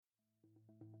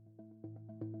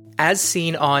as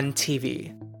seen on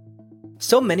TV.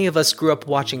 So many of us grew up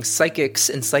watching psychics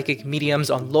and psychic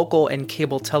mediums on local and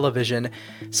cable television.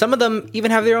 Some of them even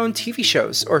have their own TV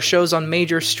shows or shows on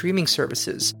major streaming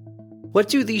services. What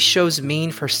do these shows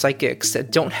mean for psychics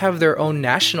that don't have their own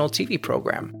national TV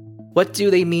program? What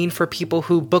do they mean for people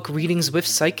who book readings with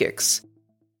psychics?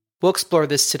 We'll explore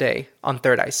this today on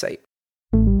Third Eyesight.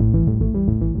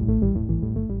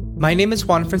 My name is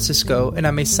Juan Francisco, and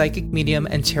I'm a psychic medium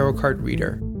and tarot card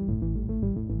reader.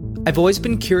 I've always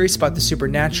been curious about the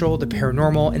supernatural, the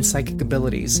paranormal, and psychic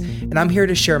abilities, and I'm here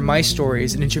to share my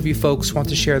stories and interview folks who want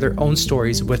to share their own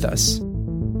stories with us.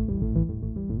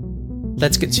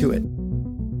 Let's get to it.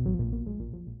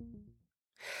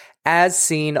 As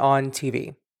seen on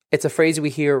TV. It's a phrase we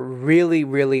hear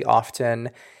really often,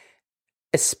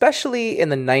 especially in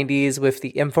the 90s with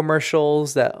the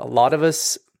infomercials that a lot of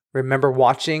us remember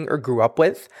watching or grew up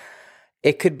with.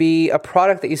 It could be a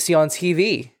product that you see on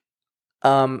TV.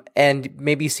 And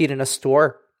maybe you see it in a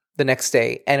store the next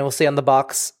day and it will say on the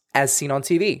box, as seen on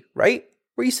TV, right?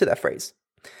 We're used to that phrase.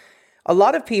 A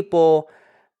lot of people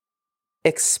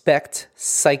expect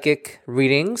psychic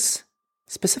readings,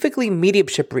 specifically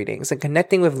mediumship readings and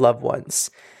connecting with loved ones,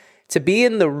 to be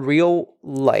in the real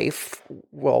life.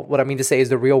 Well, what I mean to say is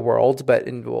the real world, but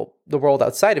in the world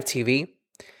outside of TV,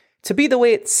 to be the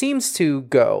way it seems to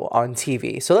go on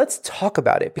TV. So let's talk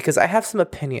about it because I have some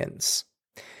opinions.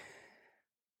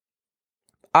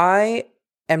 I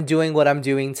am doing what I'm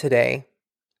doing today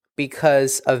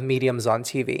because of mediums on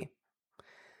TV.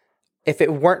 If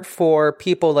it weren't for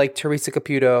people like Teresa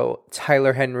Caputo,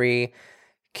 Tyler Henry,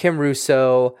 Kim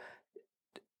Russo,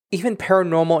 even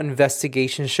paranormal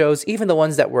investigation shows, even the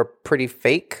ones that were pretty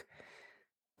fake,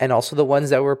 and also the ones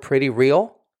that were pretty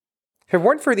real, if it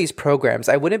weren't for these programs,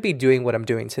 I wouldn't be doing what I'm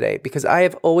doing today because I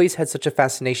have always had such a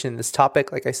fascination in this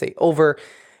topic, like I say over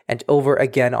and over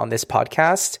again on this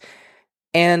podcast.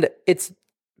 And it's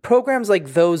programs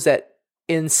like those that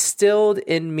instilled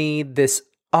in me this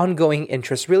ongoing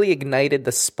interest, really ignited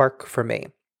the spark for me.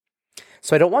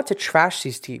 So I don't want to trash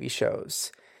these TV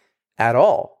shows at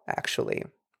all, actually.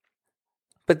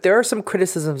 But there are some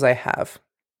criticisms I have.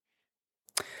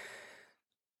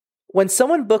 When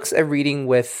someone books a reading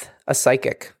with a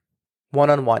psychic,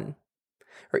 one-on-one,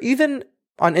 or even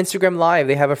on Instagram Live,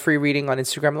 they have a free reading on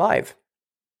Instagram Live.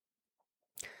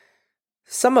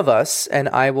 Some of us, and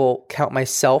I will count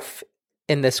myself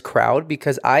in this crowd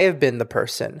because I have been the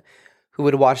person who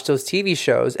would watch those TV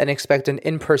shows and expect an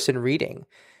in-person reading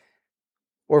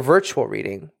or virtual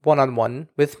reading, one-on-one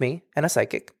with me and a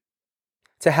psychic,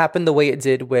 to happen the way it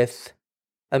did with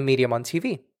a medium on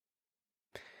TV.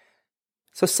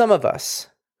 So some of us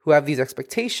who have these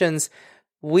expectations,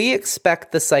 we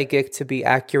expect the psychic to be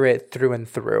accurate through and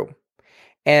through,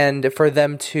 and for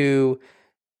them to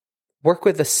work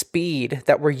with the speed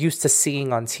that we're used to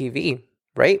seeing on TV,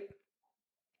 right?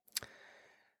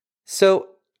 So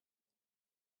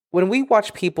when we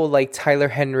watch people like Tyler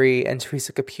Henry and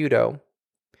Teresa Caputo,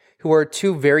 who are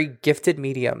two very gifted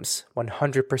mediums,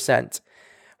 100%,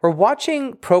 we're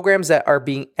watching programs that are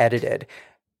being edited.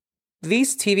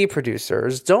 These TV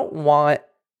producers don't want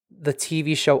the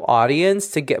TV show audience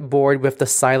to get bored with the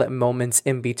silent moments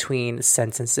in between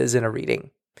sentences in a reading.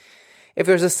 If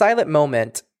there's a silent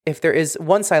moment, if there is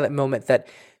one silent moment that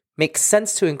makes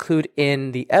sense to include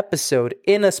in the episode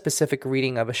in a specific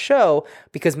reading of a show,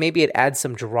 because maybe it adds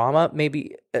some drama,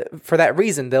 maybe for that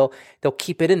reason they'll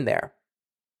keep it in there.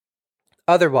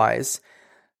 Otherwise,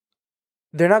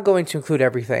 they're not going to include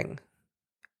everything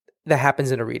that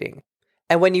happens in a reading.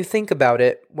 And when you think about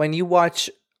it, when you watch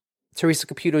Teresa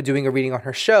Caputo doing a reading on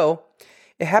her show,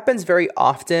 it happens very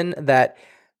often that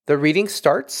the reading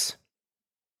starts,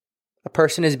 a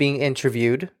person is being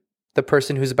interviewed. The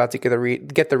person who's about to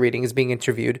get the reading is being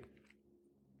interviewed.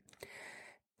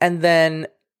 And then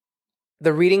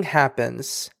the reading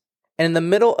happens. And in the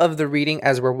middle of the reading,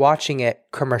 as we're watching it,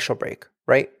 commercial break,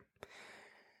 right?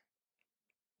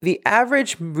 The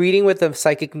average reading with a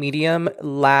psychic medium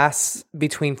lasts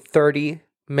between 30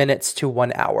 minutes to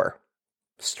 1 hour.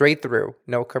 Straight through.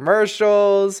 No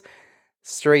commercials.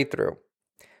 Straight through.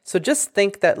 So just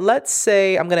think that, let's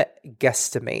say, I'm going to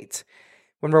guesstimate.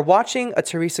 When we're watching a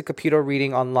Teresa Caputo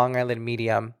reading on Long Island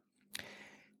Medium,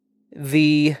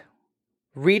 the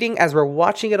reading as we're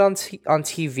watching it on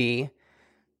TV,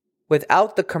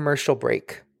 without the commercial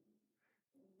break,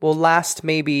 will last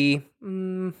maybe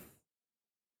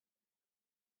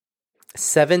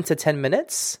 7 to 10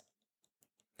 minutes.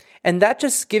 And that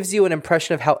just gives you an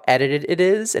impression of how edited it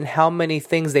is and how many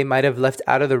things they might have left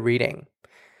out of the reading.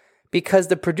 Because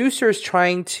the producer is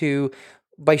trying to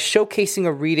by showcasing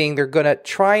a reading, they're going to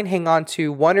try and hang on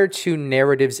to one or two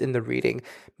narratives in the reading.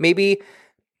 Maybe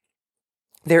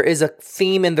there is a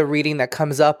theme in the reading that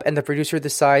comes up and the producer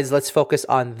decides, let's focus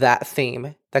on that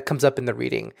theme that comes up in the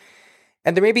reading.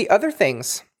 And there may be other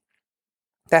things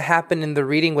that happen in the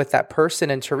reading with that person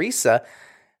and Teresa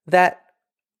that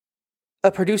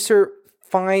a producer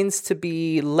finds to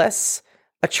be less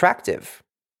attractive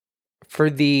for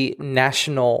the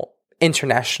national,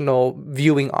 international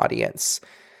viewing audience.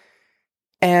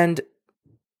 And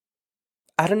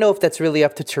I don't know if that's really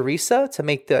up to Teresa to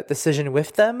make the decision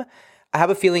with them. I have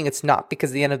a feeling it's not,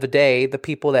 because at the end of the day, the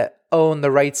people that own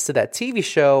the rights to that TV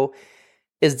show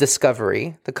is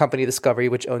Discovery, the company Discovery,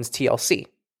 which owns TLC.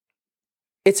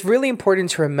 It's really important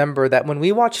to remember that when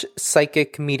we watch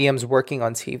psychic mediums working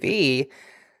on TV,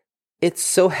 it's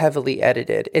so heavily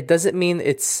edited. It doesn't mean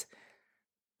it's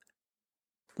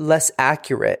less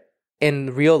accurate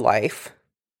in real life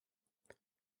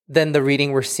than the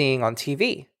reading we're seeing on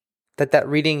TV. That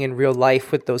reading in real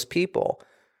life with those people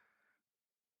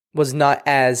was not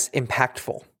as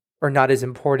impactful or not as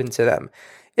important to them.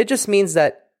 It just means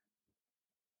that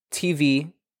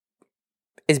TV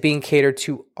is being catered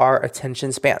to our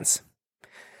attention spans.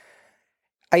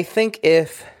 I think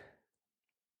if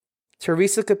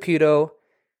Teresa Caputo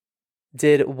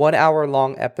did 1 hour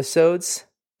long episodes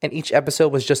and each episode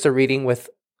was just a reading with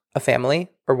a family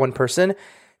or one person,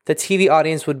 the TV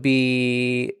audience would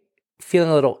be feeling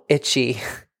a little itchy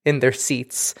in their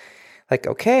seats. Like,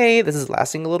 okay, this is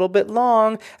lasting a little bit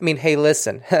long. I mean, hey,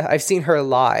 listen, I've seen her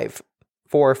live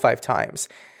 4 or 5 times,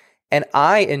 and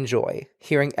I enjoy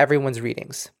hearing everyone's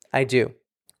readings. I do.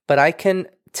 But I can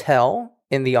tell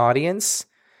in the audience,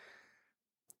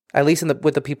 at least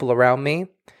with the people around me,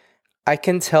 I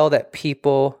can tell that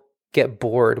people get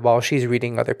bored while she's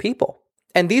reading other people.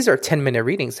 And these are 10-minute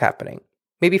readings happening.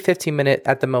 Maybe 15-minute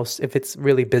at the most if it's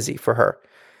really busy for her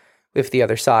with the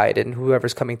other side and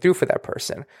whoever's coming through for that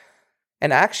person.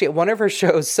 And actually, at one of her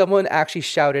shows, someone actually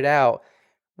shouted out,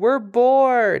 "We're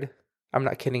bored." I'm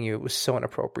not kidding you. It was so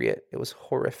inappropriate. It was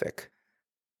horrific.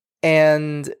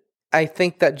 And I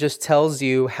think that just tells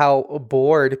you how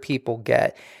bored people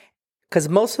get. Because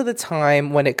most of the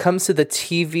time, when it comes to the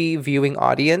TV viewing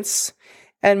audience,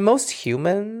 and most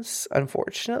humans,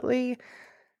 unfortunately,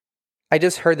 I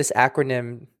just heard this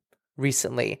acronym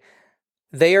recently.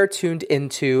 They are tuned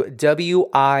into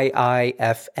WIIFM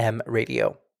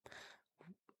radio.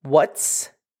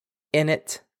 What's in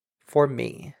it for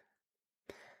me?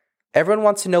 Everyone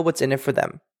wants to know what's in it for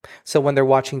them. So when they're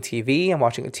watching TV and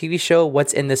watching a TV show,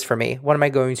 what's in this for me? What am I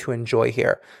going to enjoy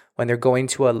here? When they're going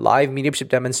to a live mediumship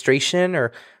demonstration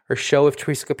or show with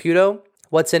Teresa Caputo,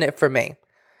 what's in it for me?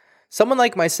 Someone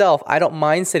like myself, I don't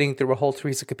mind sitting through a whole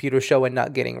Teresa Caputo show and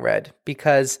not getting read,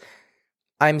 because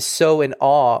I'm so in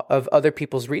awe of other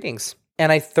people's readings.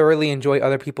 And I thoroughly enjoy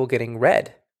other people getting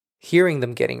read, hearing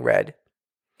them getting read.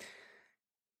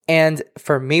 And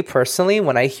for me personally,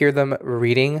 when I hear them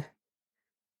reading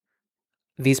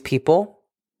these people,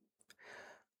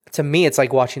 to me, it's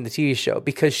like watching the TV show,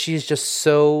 because she's just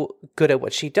so good at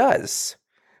what she does.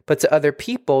 But to other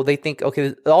people, they think,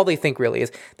 okay, all they think really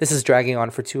is, this is dragging on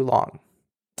for too long.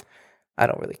 I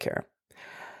don't really care.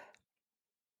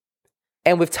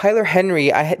 And with Tyler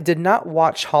Henry, I did not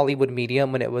watch Hollywood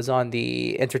Medium when it was on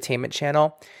the entertainment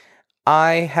channel.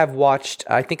 I have watched,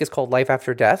 I think it's called Life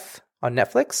After Death on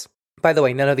Netflix. By the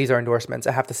way, none of these are endorsements.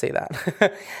 I have to say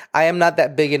that. I am not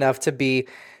that big enough to be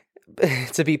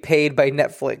paid by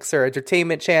Netflix or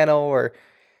Entertainment Channel or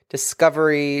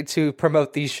Discovery to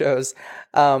promote these shows.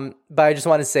 But I just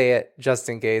want to say it just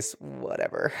in case.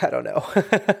 Whatever. I don't know.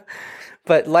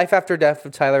 But Life After Death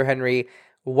of Tyler Henry,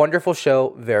 wonderful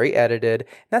show, very edited.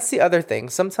 That's the other thing.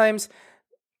 Sometimes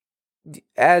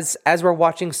as we're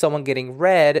watching someone getting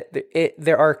read,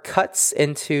 there are cuts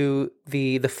into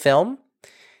the film,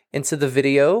 into the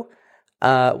video,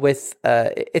 with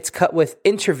it's cut with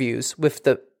interviews with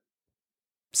the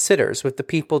sitters, with the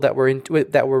people that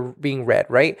were being read,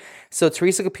 right? So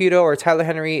Teresa Caputo or Tyler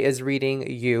Henry is reading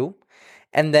you,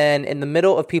 and then in the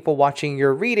middle of people watching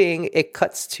your reading, it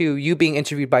cuts to you being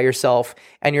interviewed by yourself,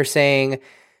 and you're saying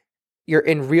you're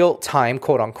in real time,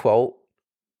 quote unquote,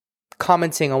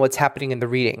 commenting on what's happening in the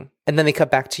reading. And then they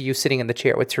cut back to you sitting in the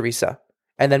chair with Teresa,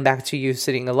 and then back to you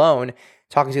sitting alone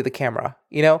talking to the camera,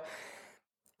 you know?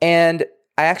 And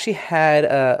I actually had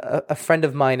a friend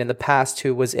of mine in the past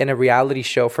who was in a reality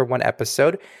show for one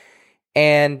episode,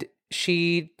 and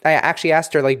I actually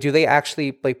asked her, like, do they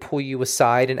actually like pull you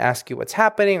aside and ask you what's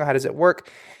happening, or how does it work?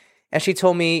 And she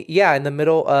told me, yeah, in the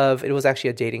middle of, it was actually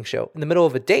a dating show. In the middle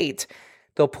of a date,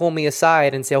 they'll pull me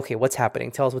aside and say, okay, what's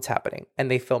happening? Tell us what's happening. And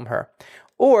they film her.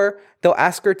 Or they'll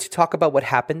ask her to talk about what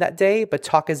happened that day, but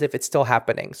talk as if it's still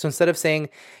happening. So instead of saying,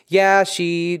 yeah,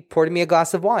 she poured me a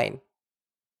glass of wine,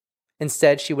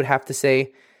 instead she would have to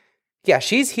say, yeah,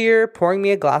 she's here pouring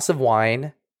me a glass of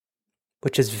wine,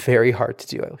 which is very hard to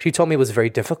do. She told me it was very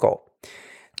difficult.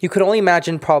 You could only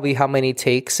imagine probably how many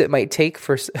takes it might take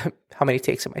for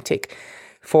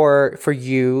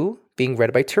you being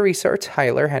read by Teresa or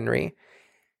Tyler Henry,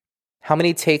 how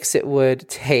many takes it would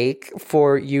take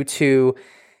for you to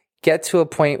get to a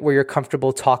point where you're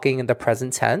comfortable talking in the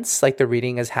present tense, like the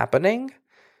reading is happening,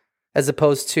 as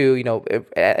opposed to,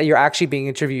 you're actually being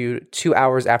interviewed 2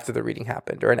 hours after the reading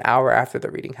happened or an hour after the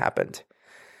reading happened.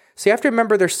 So you have to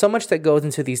remember there's so much that goes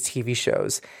into these TV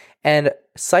shows, and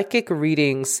psychic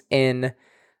readings in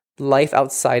life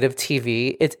outside of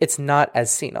TV, it's not as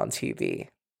seen on TV.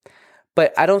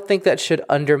 But I don't think that should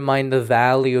undermine the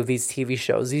value of these TV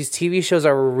shows. These TV shows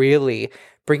are really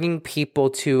bringing people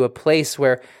to a place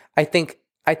where I personally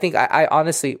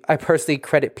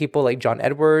credit people like John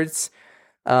Edwards,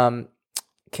 Kim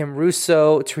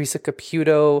Russo, Teresa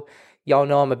Caputo. Y'all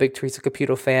know I'm a big Teresa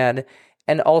Caputo fan.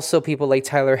 And also people like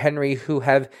Tyler Henry, who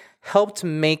have helped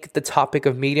make the topic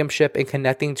of mediumship and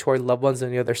connecting to our loved ones on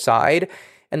the other side.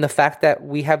 And the fact that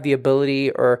we have the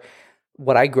ability, or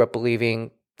what I grew up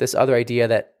believing, this other idea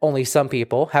that only some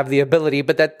people have the ability,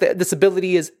 but that this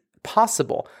ability is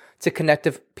possible to connect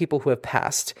to people who have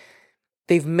passed.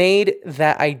 They've made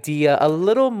that idea a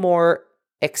little more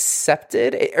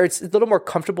accepted, or it's a little more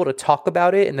comfortable to talk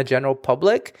about it in the general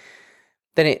public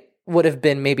than it would have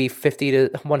been maybe 50 to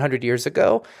 100 years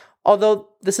ago. Although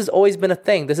this has always been a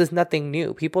thing. This is nothing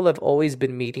new. People have always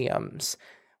been mediums.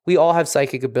 We all have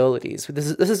psychic abilities.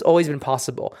 This has always been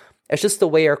possible. It's just the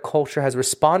way our culture has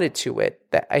responded to it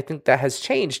that I think that has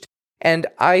changed. And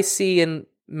I see in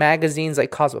magazines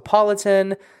like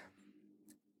Cosmopolitan,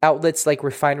 outlets like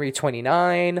Refinery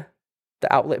 29,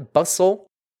 the outlet Bustle,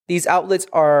 these outlets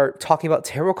are talking about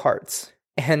tarot cards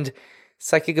and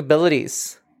psychic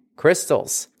abilities,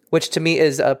 crystals, which to me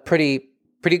is pretty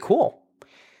cool.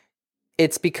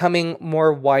 It's becoming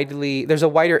more widely, there's a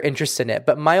wider interest in it.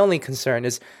 But my only concern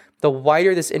is the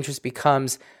wider this interest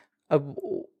becomes,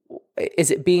 is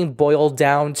it being boiled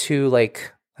down to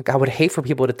like I would hate for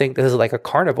people to think this is like a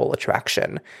carnival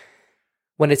attraction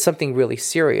when it's something really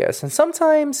serious. And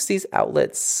sometimes these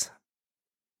outlets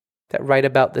that write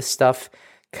about this stuff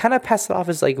kind of pass it off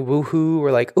as like woohoo,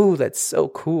 or like, ooh, that's so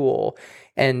cool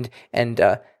and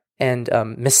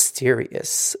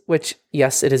mysterious, which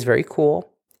yes, it is very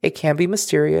cool. It can be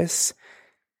mysterious,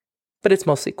 but it's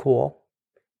mostly cool.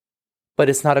 But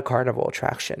it's not a carnival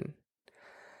attraction.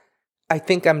 I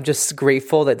think I'm just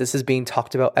grateful that this is being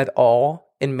talked about at all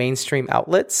in mainstream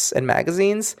outlets and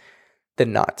magazines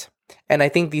than not. And I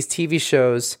think these TV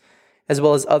shows, as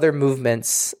well as other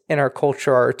movements in our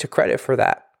culture, are to credit for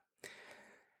that.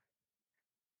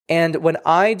 And when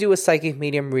I do a psychic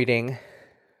medium reading,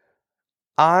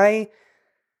 I'll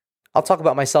talk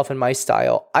about myself and my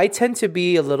style. I tend to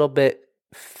be a little bit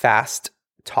fast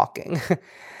talking.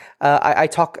 I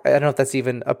talk, I don't know if that's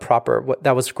even a proper,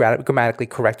 that was grammatically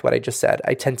correct what I just said.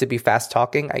 I tend to be fast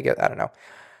talking. I don't know.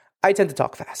 I tend to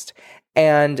talk fast.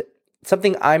 And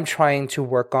something I'm trying to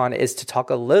work on is to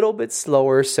talk a little bit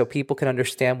slower so people can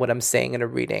understand what I'm saying in a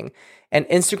reading. And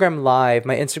Instagram Live,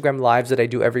 my Instagram Lives that I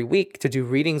do every week to do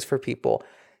readings for people,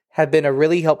 have been a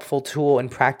really helpful tool in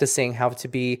practicing how to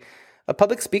be a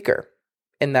public speaker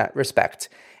in that respect.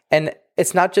 And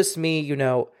it's not just me,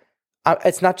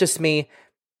 it's not just me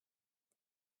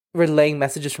relaying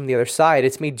messages from the other side.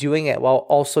 It's me doing it while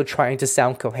also trying to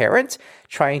sound coherent,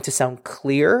 trying to sound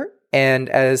clear and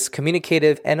as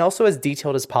communicative and also as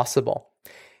detailed as possible.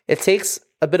 It takes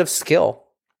a bit of skill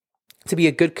to be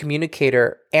a good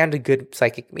communicator and a good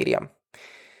psychic medium.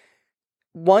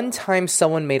 One time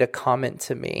someone made a comment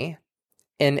to me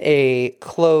in a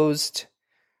closed,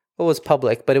 it was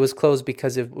public, but it was closed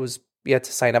because you had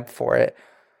to sign up for it,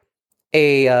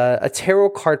 a tarot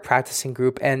card practicing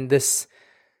group, and this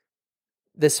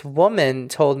woman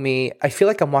told me, I feel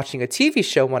like I'm watching a TV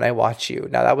show when I watch you.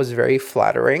 Now, that was very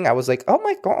flattering. I was like, oh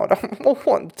my God, I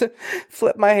want to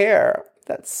flip my hair.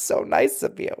 That's so nice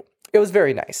of you. It was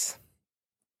very nice.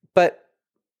 But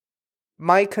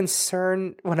my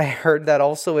concern when I heard that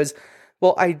also is,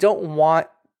 well, that's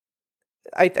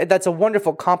a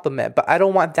wonderful compliment, but I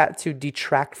don't want that to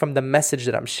detract from the message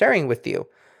that I'm sharing with you.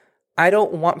 I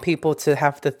don't want people to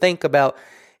have to think about,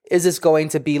 is this going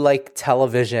to be like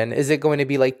television? Is it going to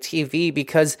be like TV?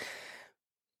 Because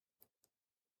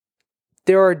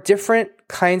there are different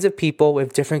kinds of people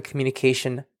with different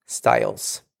communication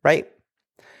styles, right?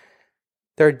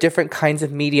 There are different kinds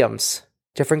of mediums,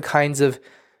 different kinds of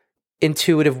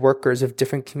intuitive workers of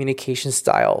different communication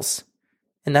styles,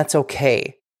 and that's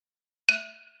okay.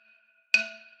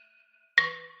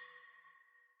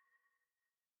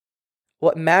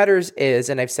 What matters is,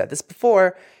 and I've said this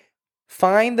before,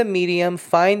 find the medium,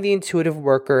 find the intuitive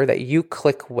worker that you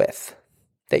click with,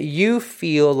 that you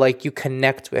feel like you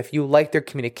connect with. You like their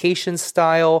communication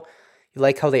style, you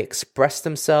like how they express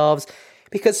themselves.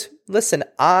 Because listen,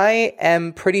 I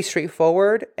am pretty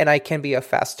straightforward and I can be a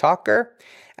fast talker.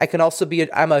 I can also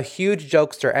I'm a huge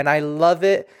jokester and I love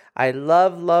it. I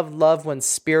love when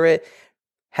spirit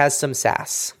has some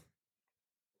sass.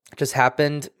 It just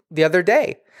happened the other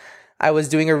day. I was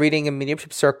doing a reading in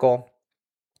Mediumship Circle,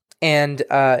 and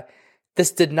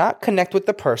this did not connect with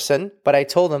the person, but I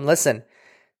told them, listen,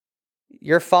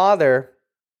 your father,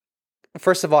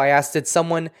 first of all, I asked, did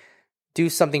someone do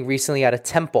something recently at a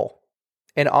temple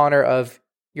in honor of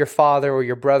your father or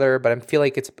your brother, but I feel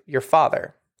like it's your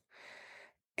father?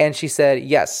 And she said,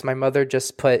 yes, my mother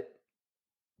just put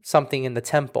something in the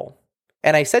temple.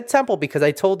 And I said temple because I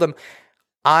told them,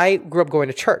 I grew up going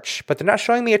to church, but they're not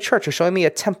showing me a church. They're showing me a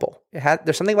temple.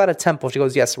 There's something about a temple. She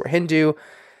goes, yes, we're Hindu,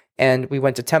 and we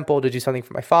went to temple to do something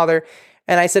for my father.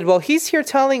 And I said, well, he's here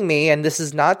telling me, and this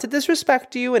is not to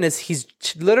disrespect you, and he's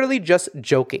literally just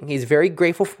joking. He's very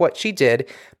grateful for what she did,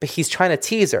 but he's trying to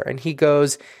tease her. And he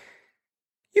goes,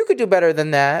 you could do better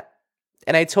than that.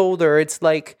 And I told her, it's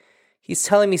like, he's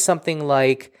telling me something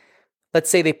like, let's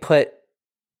say they put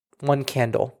one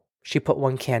candle. She put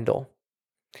one candle.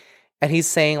 And he's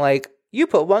saying like, you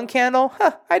put one candle?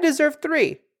 Huh, I deserve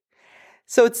 3.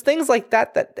 So it's things like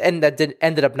that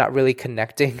ended up not really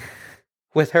connecting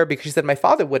with her because she said my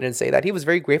father wouldn't say that. He was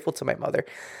very grateful to my mother.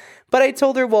 But I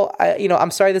told her, well, I'm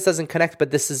sorry this doesn't connect,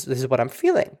 but this is what I'm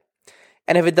feeling.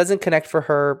 And if it doesn't connect for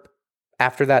her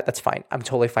after that, that's fine. I'm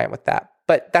totally fine with that.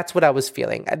 But that's what I was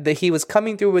feeling. He was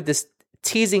coming through with this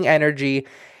teasing energy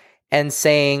and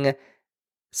saying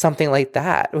something like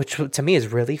that, which to me is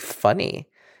really funny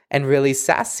and really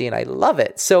sassy, and I love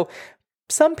it. So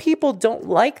some people don't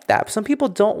like that. Some people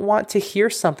don't want to hear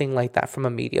something like that from a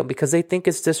medium because they think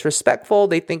it's disrespectful.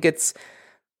 They think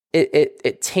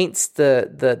it taints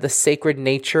the sacred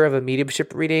nature of a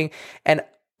mediumship reading, and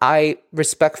I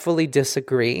respectfully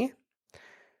disagree.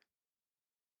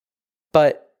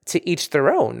 But to each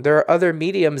their own. There are other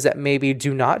mediums that maybe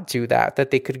do not do that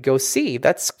they could go see.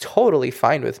 That's totally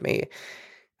fine with me.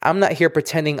 I'm not here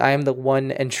pretending I am the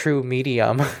one and true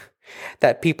medium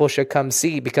that people should come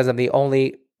see because I'm the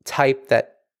only type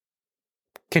that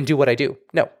can do what I do.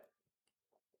 No.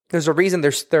 There's a reason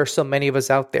there are so many of us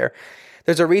out there.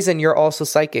 There's a reason you're also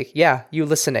psychic. Yeah, you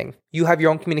listening. You have your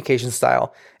own communication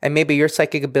style. And maybe your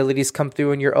psychic abilities come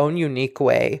through in your own unique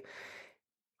way.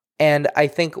 And I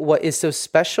think what is so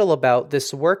special about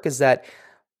this work is that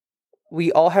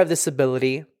we all have this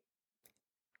ability.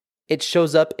 It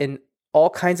shows up in all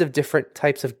kinds of different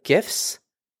types of gifts.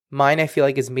 Mine, I feel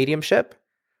like, is mediumship.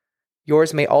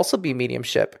 Yours may also be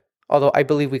mediumship, although I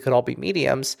believe we could all be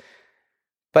mediums.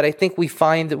 But I think we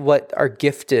find what our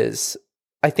gift is.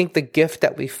 I think the gift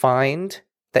that we find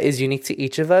that is unique to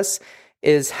each of us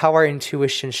is how our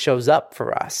intuition shows up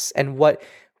for us and what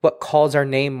calls our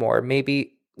name more.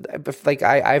 Maybe, like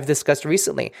I've discussed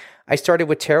recently, I started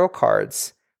with tarot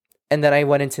cards and then I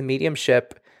went into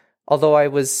mediumship, although I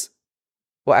was...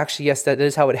 Well, actually, yes, that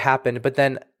is how it happened. But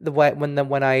then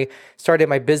when I started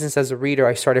my business as a reader,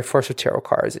 I started first with tarot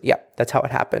cards. Yeah, that's how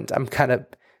it happened. I'm kind of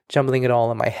jumbling it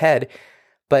all in my head.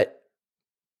 But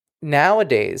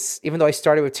nowadays, even though I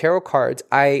started with tarot cards,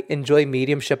 I enjoy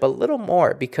mediumship a little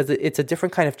more because it's a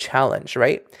different kind of challenge,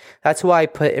 right? That's why I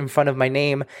put in front of my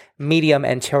name medium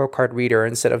and tarot card reader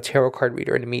instead of tarot card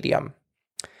reader and medium.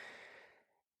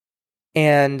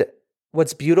 And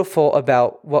what's beautiful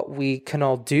about what we can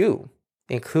all do,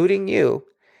 including you,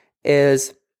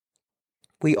 is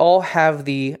we all have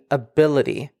the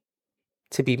ability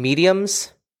to be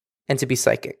mediums and to be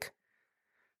psychic.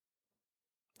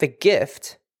 The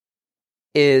gift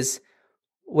is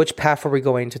which path are we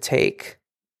going to take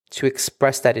to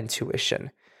express that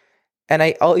intuition. And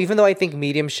even though I think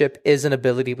mediumship is an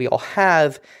ability we all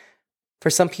have, for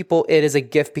some people it is a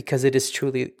gift because it is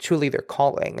truly their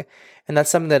calling. And that's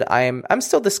something that I'm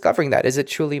still discovering that. Is it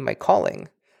truly my calling?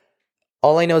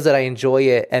 All I know is that I enjoy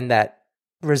it and that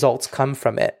results come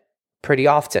from it pretty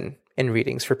often in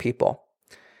readings for people.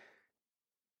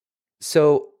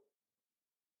 So,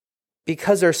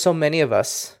 because there's so many of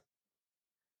us,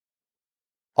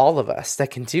 all of us, that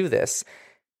can do this,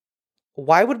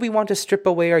 why would we want to strip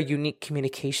away our unique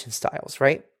communication styles,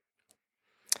 right?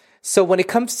 So when it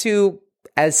comes to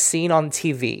as seen on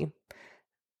TV,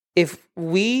 if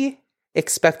we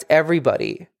expect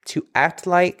everybody to act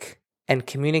like and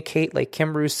communicate like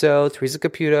Kim Russo, Teresa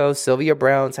Caputo, Sylvia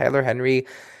Brown, Tyler Henry.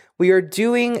 We are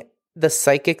doing the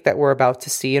psychic that we're about to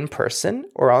see in person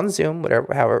or on Zoom,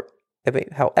 however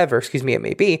it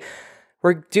may be.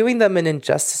 We're doing them an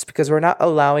injustice because we're not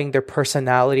allowing their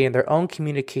personality and their own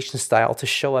communication style to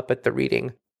show up at the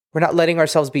reading. We're not letting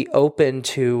ourselves be open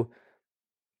to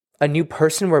a new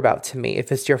person we're about to meet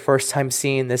if it's your first time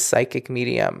seeing this psychic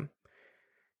medium.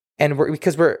 And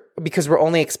because we're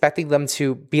only expecting them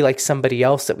to be like somebody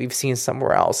else that we've seen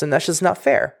somewhere else. And that's just not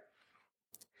fair.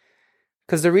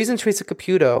 Because the reason Teresa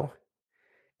Caputo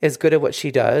is good at what she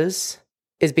does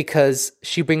is because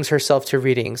she brings herself to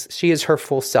readings. She is her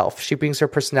full self. She brings her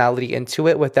personality into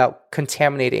it without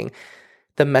contaminating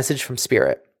the message from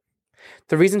spirit.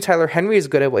 The reason Tyler Henry is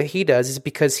good at what he does is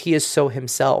because he is so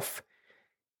himself.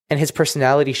 And his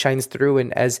personality shines through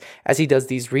and as he does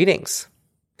these readings.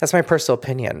 That's my personal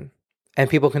opinion. And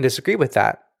people can disagree with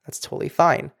that. That's totally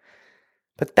fine.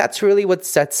 But that's really what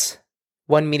sets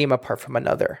one medium apart from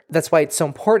another. That's why it's so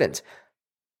important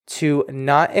to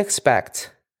not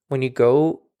expect, when you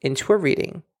go into a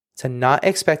reading, to not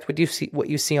expect what you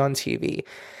see on TV.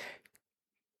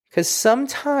 Because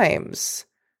sometimes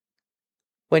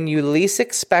when you least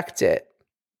expect it,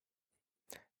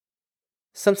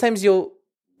 sometimes you'll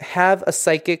have a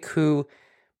psychic who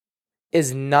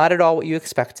is not at all what you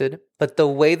expected, but the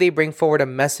way they bring forward a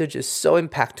message is so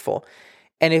impactful.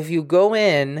 And if you go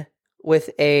in with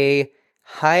a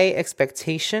high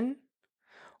expectation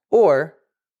or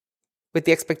with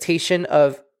the expectation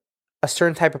of a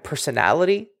certain type of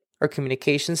personality or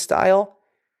communication style,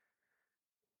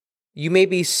 you may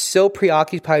be so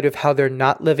preoccupied with how they're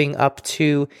not living up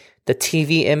to the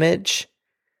TV image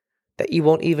that you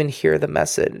won't even hear the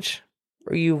message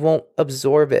or you won't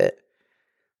absorb it.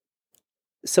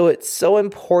 So it's so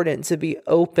important to be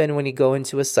open when you go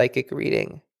into a psychic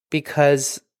reading,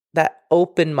 because that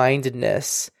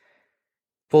open-mindedness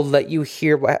will let you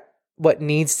hear what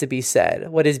needs to be said,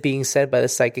 what is being said by the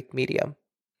psychic medium.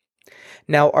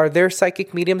 Now, are there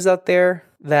psychic mediums out there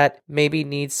that maybe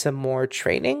need some more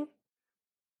training?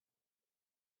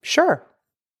 Sure.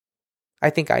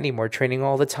 I think I need more training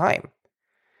all the time.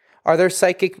 Are there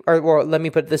or let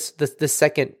me put this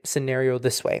second scenario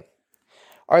this way.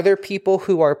 Are there people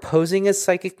who are posing as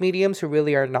psychic mediums who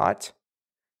really are not?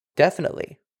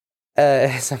 Definitely.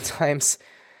 Sometimes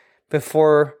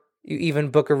before you even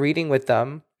book a reading with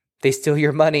them, they steal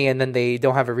your money and then they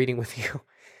don't have a reading with you.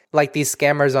 Like these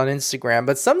scammers on Instagram.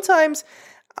 But sometimes,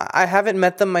 I haven't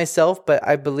met them myself, but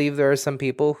I believe there are some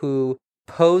people who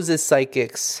pose as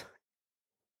psychics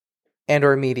and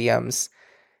or mediums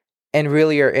and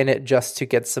really are in it just to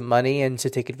get some money and to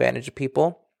take advantage of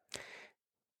people.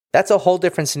 That's a whole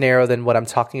different scenario than what I'm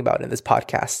talking about in this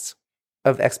podcast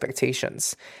of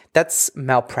expectations. That's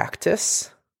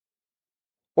malpractice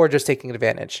or just taking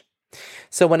advantage.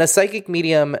 So when a psychic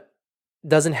medium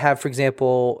doesn't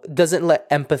let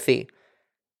empathy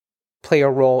play a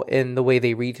role in the way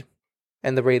they read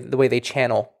and the way they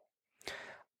channel.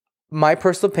 My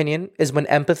personal opinion is when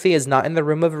empathy is not in the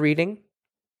room of a reading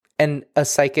and a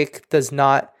psychic does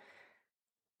not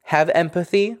have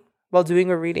empathy while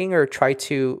doing a reading or try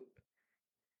to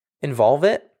involve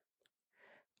it,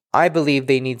 I believe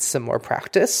they need some more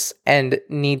practice and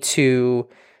need to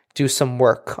do some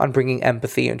work on bringing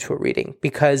empathy into a reading,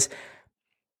 because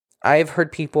I've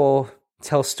heard people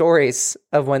tell stories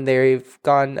of when they've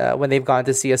gone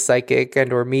to see a psychic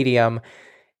and or medium,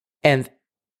 and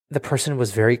the person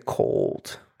was very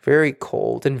cold,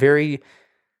 and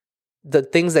the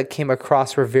things that came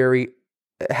across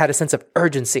had a sense of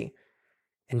urgency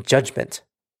and judgment.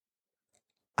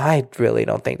 I really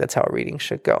don't think that's how a reading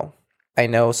should go. I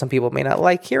know some people may not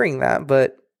like hearing that,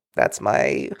 but it's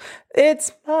my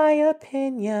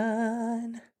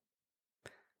opinion.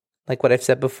 Like what I've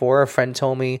said before, a friend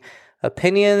told me,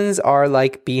 opinions are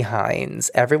like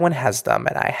behinds. Everyone has them,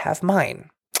 and I have mine.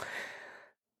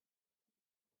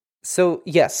 So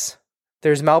yes,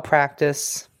 there's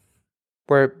malpractice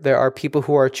where there are people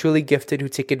who are truly gifted who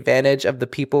take advantage of the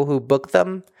people who book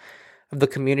them, of the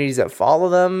communities that follow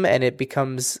them, and it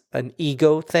becomes an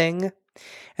ego thing.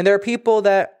 And there are people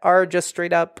that are just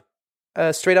straight up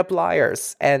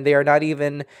liars, and they are not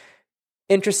even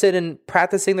interested in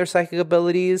practicing their psychic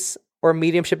abilities or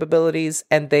mediumship abilities,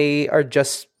 and they are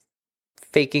just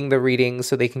faking the readings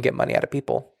so they can get money out of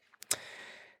people.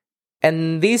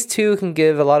 And these two can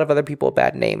give a lot of other people a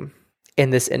bad name in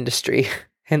this industry,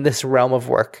 in this realm of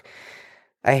work.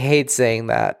 I hate saying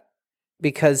that,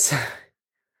 because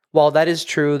while that is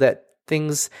true that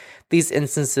these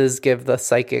instances give the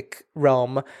psychic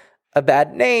realm a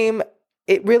bad name,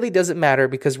 it really doesn't matter,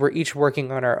 because we're each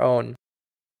working on our own.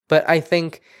 But I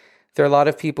think there are a lot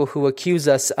of people who accuse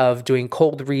us of doing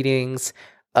cold readings,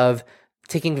 of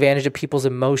taking advantage of people's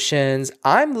emotions.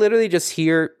 I'm literally just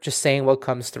here just saying what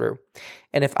comes through.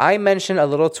 And if I mention a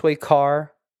little toy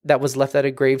car that was left at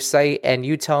a gravesite and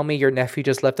you tell me your nephew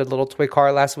just left a little toy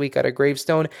car last week at a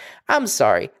gravestone, I'm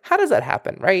sorry. How does that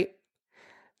happen, right?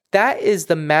 That is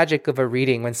the magic of a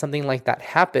reading when something like that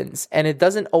happens. And it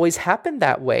doesn't always happen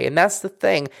that way. And that's the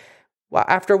thing. Well,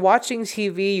 after watching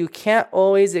TV, you can't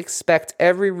always expect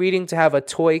every reading to have a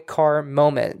toy car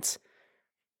moment.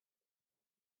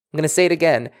 I'm going to say it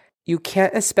again. You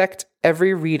can't expect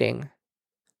every reading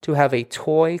to have a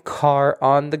toy car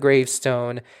on the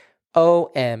gravestone.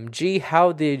 OMG,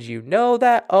 how did you know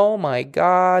that? Oh my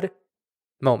God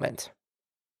moment.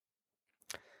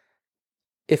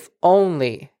 If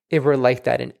only it were like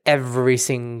that in every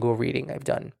single reading I've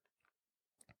done.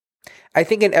 I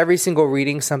think in every single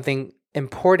reading, something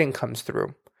important comes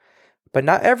through. But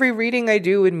not every reading I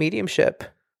do in mediumship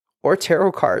or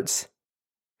tarot cards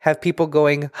have people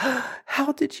going,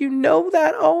 how did you know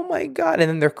that? Oh my God. And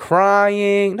then they're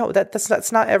crying. No,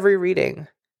 that's not every reading.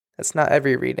 That's not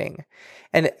every reading.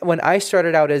 And when I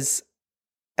started out as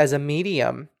a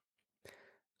medium,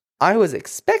 I was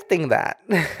expecting that.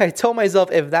 I told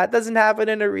myself, if that doesn't happen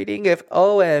in a reading, if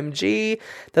OMG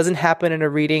doesn't happen in a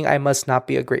reading, I must not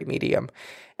be a great medium.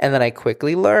 And then I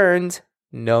quickly learned,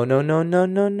 no.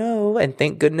 And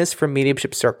thank goodness for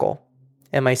Mediumship Circle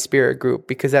and my spirit group,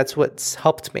 because that's what's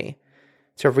helped me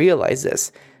to realize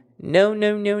this. No.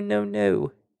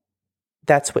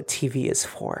 That's what TV is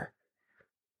for.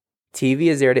 TV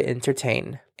is there to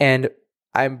entertain. And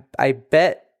I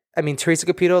bet, Teresa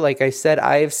Caputo, like I said,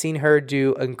 I've seen her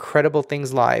do incredible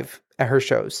things live at her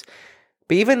shows.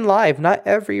 But even live, not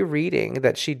every reading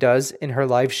that she does in her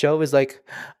live show is like,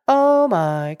 oh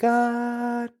my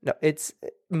God. No, it's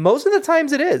most of the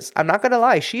times it is. I'm not going to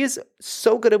lie. She is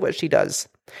so good at what she does.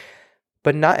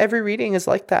 But not every reading is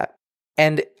like that.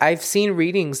 And I've seen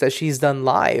readings that she's done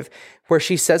live where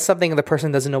she says something and the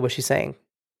person doesn't know what she's saying.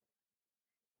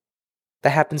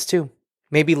 That happens too.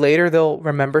 Maybe later they'll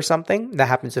remember something. That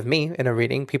happens with me in a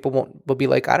reading. People will be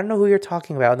like, I don't know who you're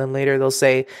talking about. And then later they'll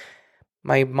say,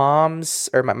 my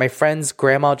mom's or my friend's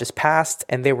grandma just passed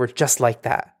and they were just like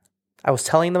that. I was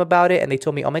telling them about it and they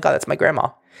told me, oh my God, that's my grandma.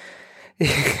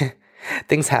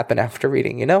 Things happen after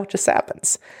reading, just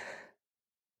happens.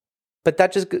 But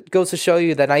that just goes to show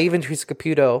you that not even Teresa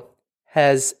Caputo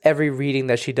has every reading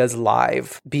that she does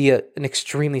live be an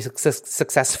extremely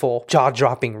successful,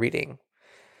 jaw-dropping reading.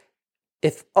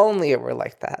 If only it were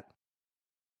like that.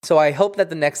 So I hope that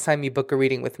the next time you book a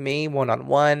reading with me,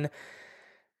 one-on-one,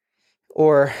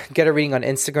 or get a reading on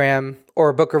Instagram,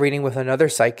 or book a reading with another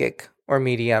psychic or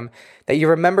medium, that you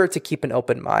remember to keep an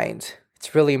open mind.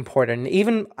 It's really important. And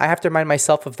even I have to remind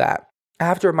myself of that. I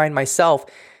have to remind myself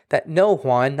that no,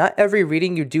 Juan, not every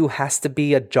reading you do has to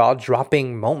be a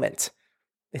jaw-dropping moment.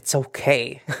 It's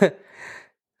okay.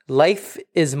 Life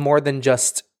is more than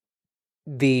just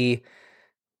the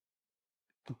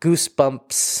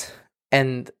goosebumps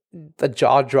and the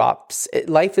jaw drops.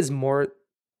 Life is more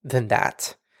than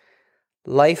that.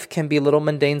 Life can be a little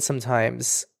mundane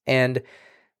sometimes, and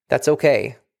that's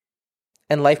okay.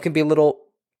 And life can be a little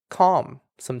calm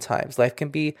sometimes. Life can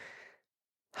be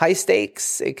high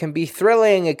stakes. It can be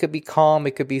thrilling. It could be calm.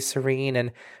 It could be serene.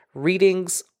 And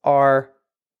readings are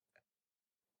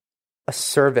a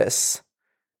service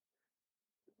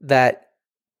that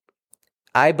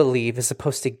I believe is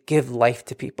supposed to give life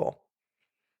to people.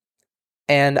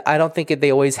 And I don't think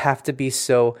they always have to be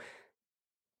so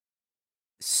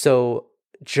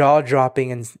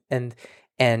jaw-dropping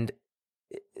and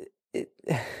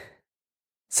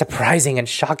surprising and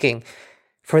shocking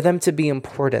for them to be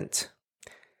important.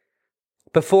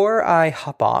 Before I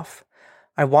hop off,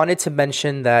 I wanted to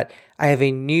mention that I have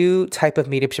a new type of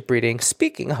mediumship reading.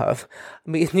 Speaking of,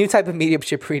 new type of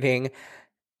mediumship reading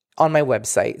on my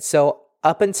website. So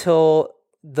up until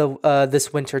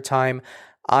this winter time,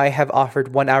 I have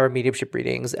offered 1 hour mediumship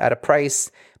readings at a price,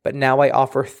 but now I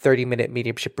offer 30-minute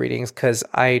mediumship readings because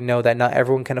I know that not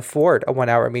everyone can afford a 1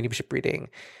 hour mediumship reading.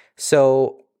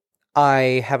 So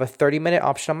I have a 30-minute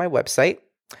option on my website,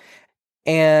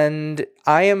 and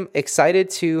I am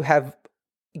excited to have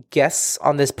guests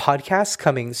on this podcast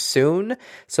coming soon.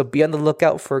 So be on the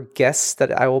lookout for guests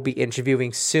that I will be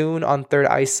interviewing soon on Third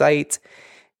Eyesight.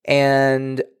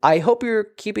 And I hope you're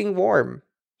keeping warm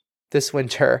this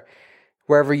winter,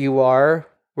 wherever you are,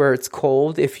 where it's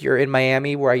cold. If you're in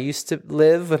Miami, where I used to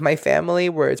live with my family,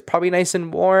 where it's probably nice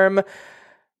and warm,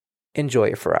 enjoy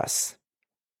it for us.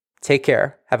 Take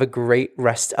care. Have a great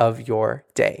rest of your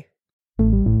day.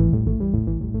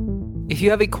 If If you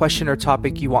have a question or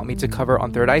topic you want me to cover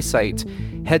on Third Eyesight,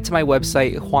 head to my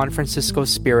website,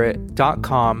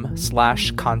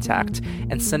 juanfranciscospirit.com/contact,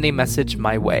 and send a message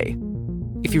my way.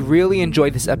 If you really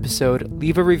enjoyed this episode,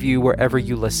 leave a review wherever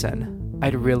you listen.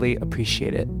 I'd really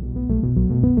appreciate it.